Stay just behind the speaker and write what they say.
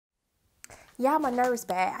Yeah, my nerves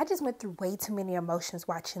bad. I just went through way too many emotions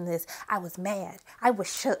watching this. I was mad. I was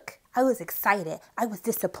shook. I was excited. I was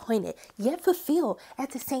disappointed, yet fulfilled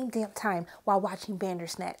at the same damn time while watching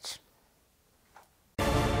Bandersnatch.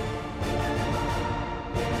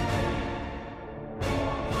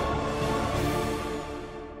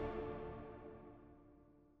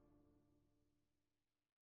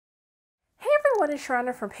 Everyone, is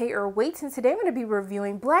Sharronda from Pay or Wait, and today I'm going to be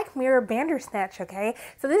reviewing Black Mirror Bandersnatch, okay?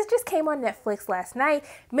 So this just came on Netflix last night,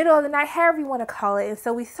 middle of the night, however you want to call it. And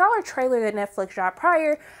so we saw a trailer that Netflix dropped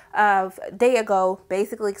prior of a day ago,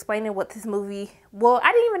 basically explaining what this movie, well,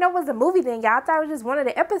 I didn't even know it was a movie then, y'all. I thought it was just one of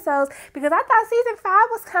the episodes because I thought season 5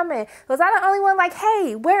 was coming. Was I the only one like,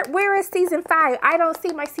 hey, where is season 5? I don't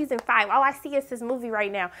see my season 5. All I see is this movie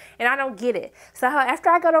right now, and I don't get it. So after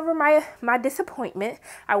I got over my disappointment,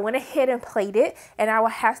 I went ahead and played it, and I will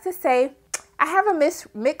have to say, I have a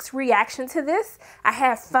mixed reaction to this. I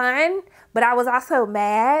had fun, but I was also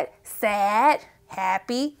mad, sad,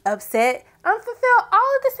 happy, upset, unfulfilled,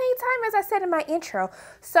 all at the same time, as I said in my intro.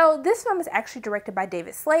 So this film is actually directed by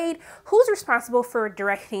David Slade, who's responsible for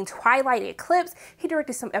directing Twilight Eclipse. He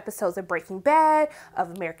directed some episodes of Breaking Bad, of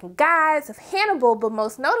American Gods, of Hannibal, but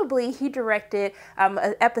most notably, he directed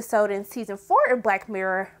an episode in season 4 of Black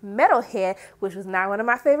Mirror, Metalhead, which was not one of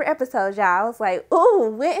my favorite episodes, y'all. I was like, ooh,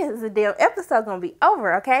 when is the damn episode gonna be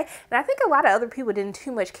over, okay? And I think a lot of other people didn't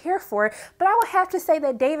too much care for it, but I would have to say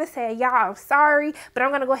that David said, y'all, I'm sorry, but I'm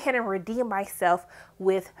gonna go ahead and redeem myself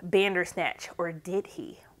with Bandersnatch. Or did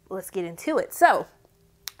he? Let's get into it. So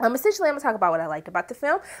essentially, I'm going to talk about what I liked about the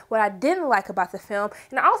film, what I didn't like about the film,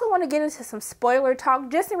 and I also want to get into some spoiler talk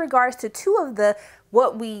just in regards to 2 of the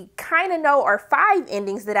what we kind of know are 5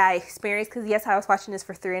 endings that I experienced, because yes, I was watching this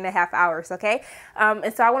for 3.5 hours, okay?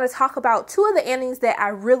 And so I want to talk about 2 of the endings that I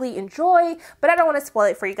really enjoy, but I don't want to spoil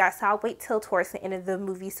it for you guys, so I'll wait till towards the end of the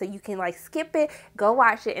movie so you can like skip it, go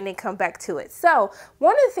watch it, and then come back to it. So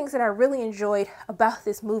one of the things that I really enjoyed about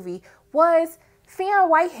this movie was Fionn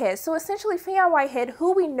Whitehead. So essentially, Fionn Whitehead,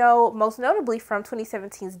 who we know most notably from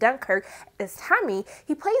 2017's Dunkirk as Tommy,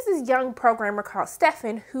 he plays this young programmer called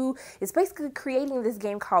Stefan, who is basically creating this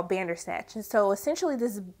game called Bandersnatch. And so essentially,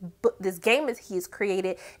 this game that he has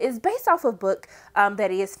created is based off a book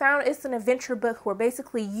that he has found. It's an adventure book where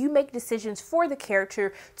basically you make decisions for the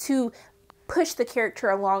character to push the character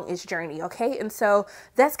along its journey, okay? And so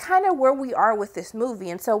that's kind of where we are with this movie.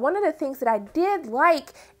 And so one of the things that I did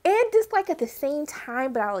like and dislike at the same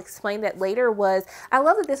time, but I'll explain that later, was I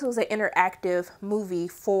love that this was an interactive movie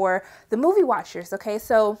for the movie watchers, okay?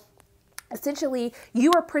 So essentially, you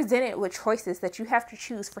are presented with choices that you have to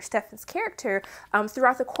choose for Stefan's character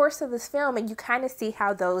throughout the course of this film, and you kind of see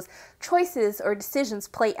how those choices or decisions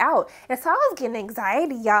play out. And so I was getting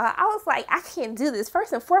anxiety, y'all. I was like, I can't do this.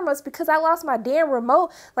 First and foremost, because I lost my damn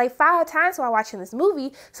remote like 5 times while watching this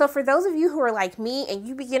movie. So for those of you who are like me and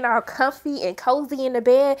you be getting all comfy and cozy in the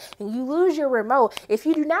bed and you lose your remote, if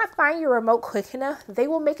you do not find your remote quick enough, they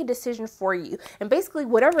will make a decision for you. And basically,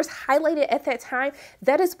 whatever's highlighted at that time,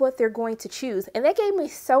 that is what they're going to choose. And that gave me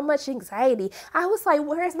so much anxiety. I was like,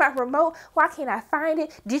 where's my remote? Why can't I find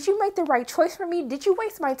it? Did you make the right choice for me? Did you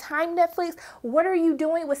waste my time, Netflix? What are you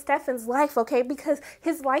doing with Stefan's life, okay? Because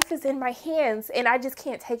his life is in my hands and I just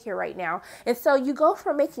can't take it right now. And so you go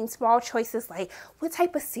from making small choices like, what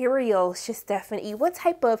type of cereal should Stefan eat? What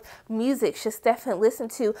type of music should Stefan listen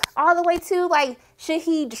to? All the way to like, should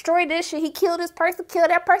he destroy this? Should he kill this person? Kill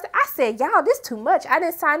that person? I said, y'all, this too much. I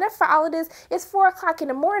didn't sign up for all of this. It's 4 o'clock in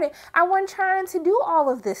the morning. I wasn't trying to do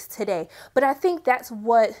all of this today. But I think that's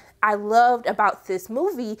what I loved about this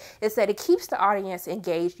movie, is that it keeps the audience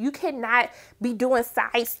engaged. You cannot be doing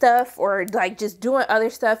side stuff or like just doing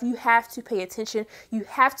other stuff. You have to pay attention. You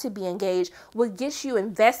have to be engaged. What gets you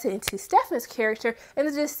invested into Stefan's character and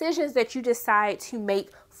the decisions that you decide to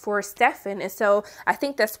make for Stefan. And so I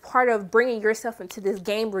think that's part of bringing yourself into this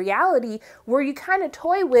game reality where you kind of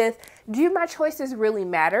toy with, do my choices really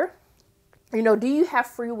matter? You know, do you have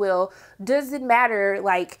free will? Does it matter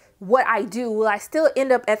like what I do? Will I still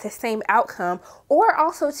end up at the same outcome? Or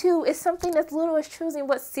also too, is something as little as choosing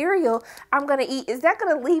what cereal I'm going to eat, is that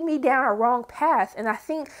going to lead me down a wrong path? And I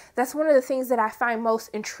think that's one of the things that I find most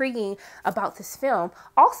intriguing about this film.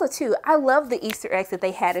 Also too, I love the Easter eggs that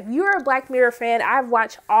they had. If you're a Black Mirror fan, I've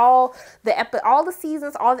watched all the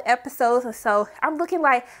seasons, all the episodes. And so I'm looking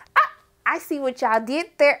like, I see what y'all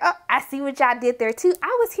did there. Oh, I see what y'all did there too.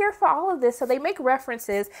 I was here for all of this. So they make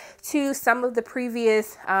references to some of the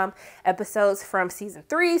previous episodes from season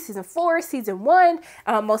 3, season 4, season 1,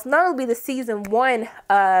 most notably the season 1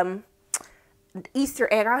 Easter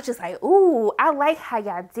egg. I was just like, ooh, I like how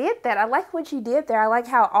y'all did that. I like what you did there. I like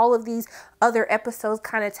how all of these other episodes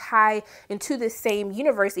kind of tie into the same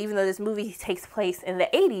universe, even though this movie takes place in the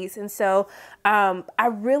 80s. And so I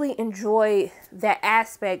really enjoy that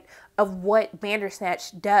aspect of what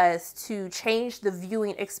Bandersnatch does to change the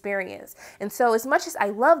viewing experience. And so as much as I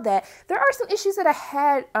love that, there are some issues that I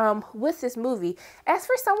had with this movie. As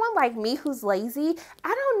for someone like me who's lazy,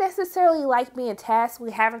 I don't necessarily like being tasked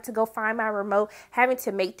with having to go find my remote, having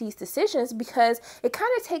to make these decisions, because it kind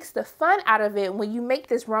of takes the fun out of it. When you make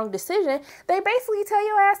this wrong decision, they basically tell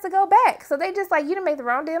your ass to go back. So they just like, you done made the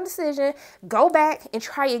wrong damn decision, go back and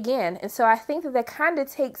try again. And so I think that kind of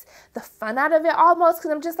takes the fun out of it almost, because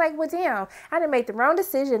I'm just like, well, damn, I didn't make the wrong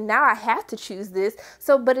decision. Now I have to choose this.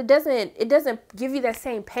 So, but it doesn't give you that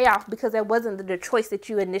same payoff because that wasn't the choice that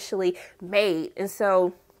you initially made. And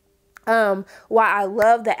so while I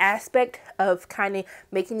love the aspect of kind of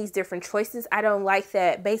making these different choices, I don't like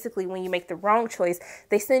that basically when you make the wrong choice,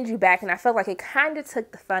 they send you back. And I felt like it kind of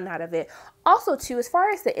took the fun out of it. Also, too, as far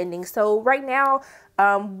as the ending, so right now,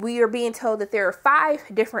 we are being told that there are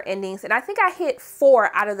 5 different endings, and I think I hit 4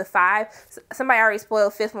 out of the 5. Somebody already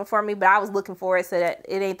spoiled the 5th one for me, but I was looking for it, so that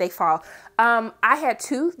it ain't they fault. I had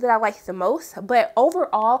 2 that I liked the most, but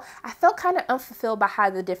overall, I felt kind of unfulfilled by how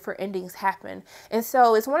the different endings happen. And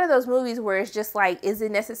so it's one of those movies where it's just like, is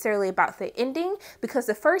it necessarily about the ending? Because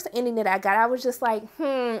the first ending that I got, I was just like,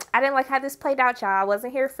 I didn't like how this played out, y'all. I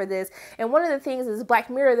wasn't here for this. And one of the things is Black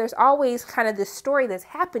Mirror, there's always kind of this story that's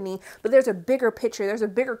happening, but there's a bigger picture. There's a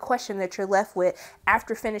bigger question that you're left with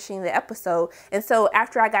after finishing the episode. And so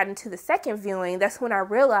after I got into the second viewing, that's when I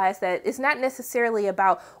realized that it's not necessarily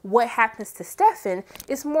about what happens to Stefan.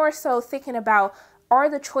 It's more so thinking about, are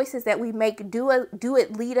the choices that we make, do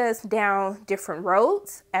it lead us down different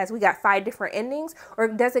roads, as we got 5 different endings, or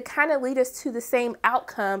does it kind of lead us to the same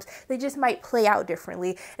outcomes? They just might play out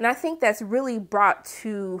differently. And I think that's really brought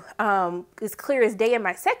to as clear as day in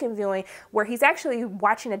my second viewing, where he's actually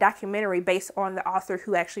watching a documentary based on the author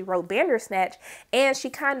who actually wrote Bandersnatch. And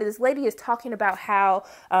this lady is talking about how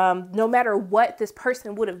no matter what this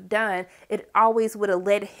person would have done, it always would have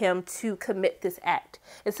led him to commit this act.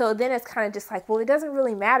 And so then it's kind of just like, well, it doesn't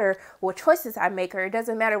really matter what choices I make, or it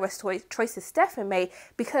doesn't matter what choices Stefan made,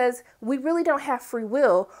 because we really don't have free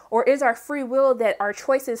will. Or is our free will that our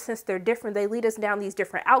choices, since they're different, they lead us down these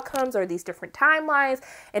different outcomes or these different timelines,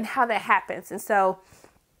 and how that happens. And so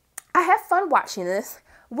I have fun watching this.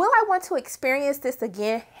 Will I want to experience this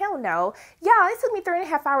again? Hell no. Y'all, it took me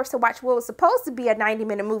 3.5 hours to watch what was supposed to be a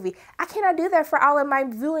 90-minute movie. I cannot do that for all of my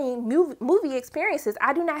viewing movie experiences.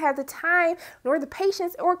 I do not have the time nor the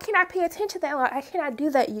patience, or cannot pay attention that long. I cannot do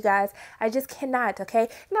that, you guys. I just cannot, okay?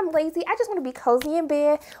 And I'm lazy. I just want to be cozy in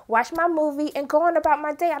bed, watch my movie, and go on about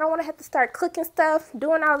my day. I don't want to have to start clicking stuff,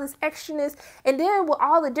 doing all this extraness. And then with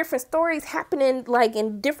all the different stories happening, like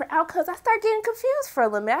in different outcomes, I start getting confused for a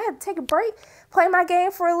little bit. I had to take a break, play my game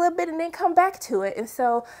for a little bit, and then come back to it. And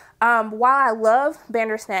so while I love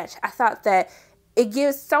Bandersnatch, I thought that it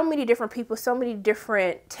gives so many different people so many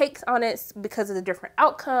different takes on it because of the different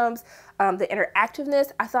outcomes, the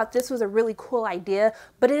interactiveness. I thought this was a really cool idea,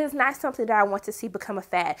 but it is not something that I want to see become a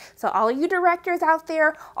fad. So all of you directors out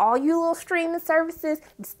there, all you little streaming services,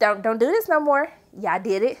 just don't do this no more. Y'all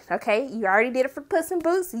did it, okay? You already did it for Puss in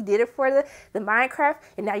Boots. You did it for the Minecraft,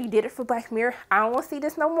 and now you did it for Black Mirror. I don't want to see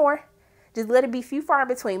this no more. Just let it be few far in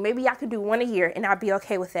between. Maybe y'all could do 1 a year, and I'll be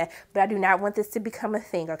okay with that. But I do not want this to become a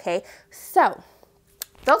thing, okay? So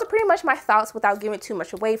those are pretty much my thoughts without giving too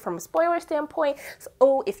much away from a spoiler standpoint.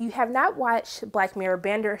 So if you have not watched Black Mirror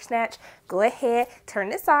Bandersnatch, go ahead, turn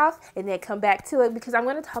this off, and then come back to it, because I'm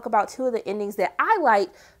going to talk about 2 of the endings that I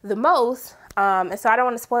like the most. And so I don't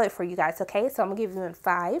want to spoil it for you guys, okay? So I'm going to give you in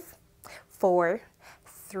 5, 4,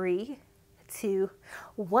 3, 2,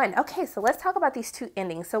 1. Okay, so let's talk about these 2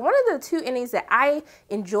 endings. So one of the 2 endings that I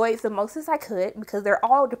enjoyed the most as I could, because they're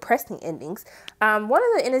all depressing endings. One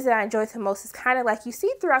of the endings that I enjoyed the most is kind of like, you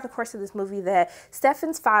see throughout the course of this movie that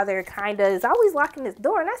Stefan's father kind of is always locking his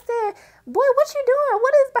door. And I said, boy, what you doing?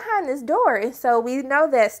 What is behind this door? And so we know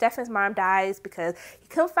that Stefan's mom dies because he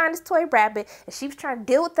couldn't find his toy rabbit, and she was trying to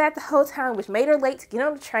deal with that the whole time, which made her late to get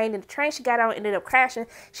on the train. And the train she got on ended up crashing.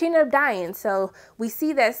 She ended up dying. So we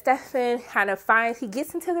see that Stefan kind of he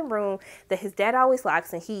gets into the room that his dad always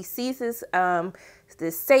locks, and he sees this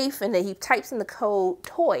safe, and then he types in the code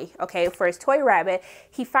toy, okay, for his toy rabbit.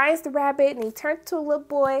 He finds the rabbit, and he turns to a little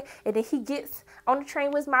boy, and then he gets on the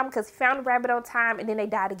train with his mom because he found the rabbit on time, and then they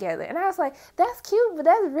die together. And I was like, that's cute, but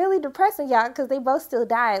that's really depressing, y'all, because they both still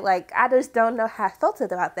died. Like, I just don't know how I felt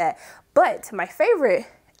about that. But my favorite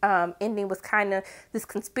ending was kind of this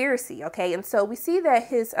conspiracy, okay? And so we see that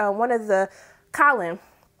his one of the Colin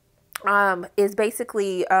is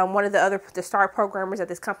basically one of the star programmers at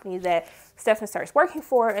this company that Stefan starts working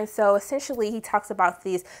for. And so essentially he talks about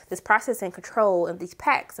this process and control and these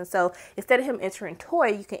packs. And so instead of him entering toy,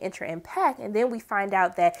 you can enter in pack. And then we find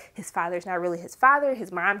out that his father's not really his father.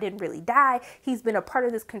 His mom didn't really die. He's been a part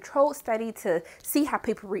of this controlled study to see how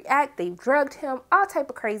people react. They've drugged him, all type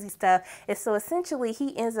of crazy stuff. And so essentially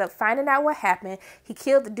he ends up finding out what happened. He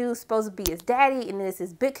killed the dude supposed to be his daddy, and there's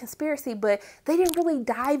this big conspiracy, but they didn't really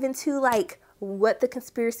dive into like what the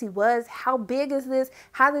conspiracy was, how big is this,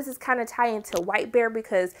 how does this kind of tie into White Bear,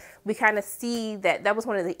 because we kind of see that that was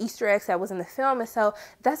one of the Easter eggs that was in the film. And so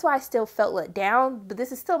that's why I still felt let down, but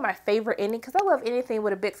this is still my favorite ending because I love anything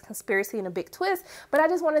with a big conspiracy and a big twist, but I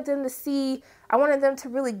just wanted them to see, I wanted them to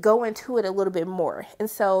really go into it a little bit more. And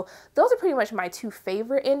so those are pretty much my two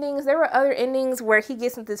favorite endings. There were other endings where he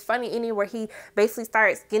gets into this funny ending where he basically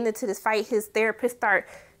starts getting into this fight. His therapist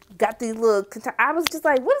got these little, I was just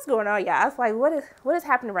like, what is going on, y'all? I was like, what is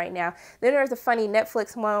happening right now? Then there's a funny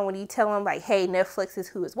Netflix one when you tell them like, hey, Netflix is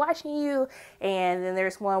who is watching you. And then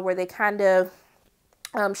there's one where they kind of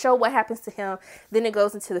show what happens to him. Then it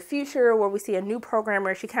goes into the future where we see a new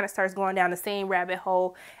programmer. She kind of starts going down the same rabbit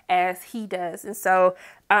hole as he does. And so,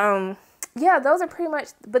 yeah, those are pretty much,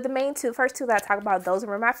 but the first two that I talk about, those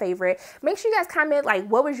were my favorite. Make sure you guys comment, like,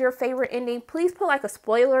 what was your favorite ending? Please put like a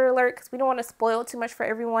spoiler alert because we don't want to spoil too much for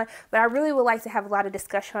everyone. But I really would like to have a lot of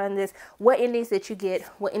discussion on this. What endings did you get?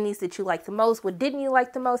 What endings did you like the most? What didn't you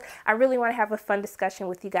like the most? I really want to have a fun discussion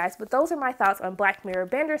with you guys. But those are my thoughts on Black Mirror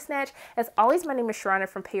Bandersnatch. As always, my name is Sharronda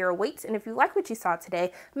from Pay Your Weights. And if you like what you saw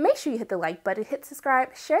today, make sure you hit the like button, hit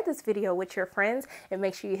subscribe, share this video with your friends, and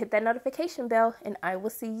make sure you hit that notification bell. And I will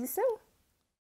see you soon.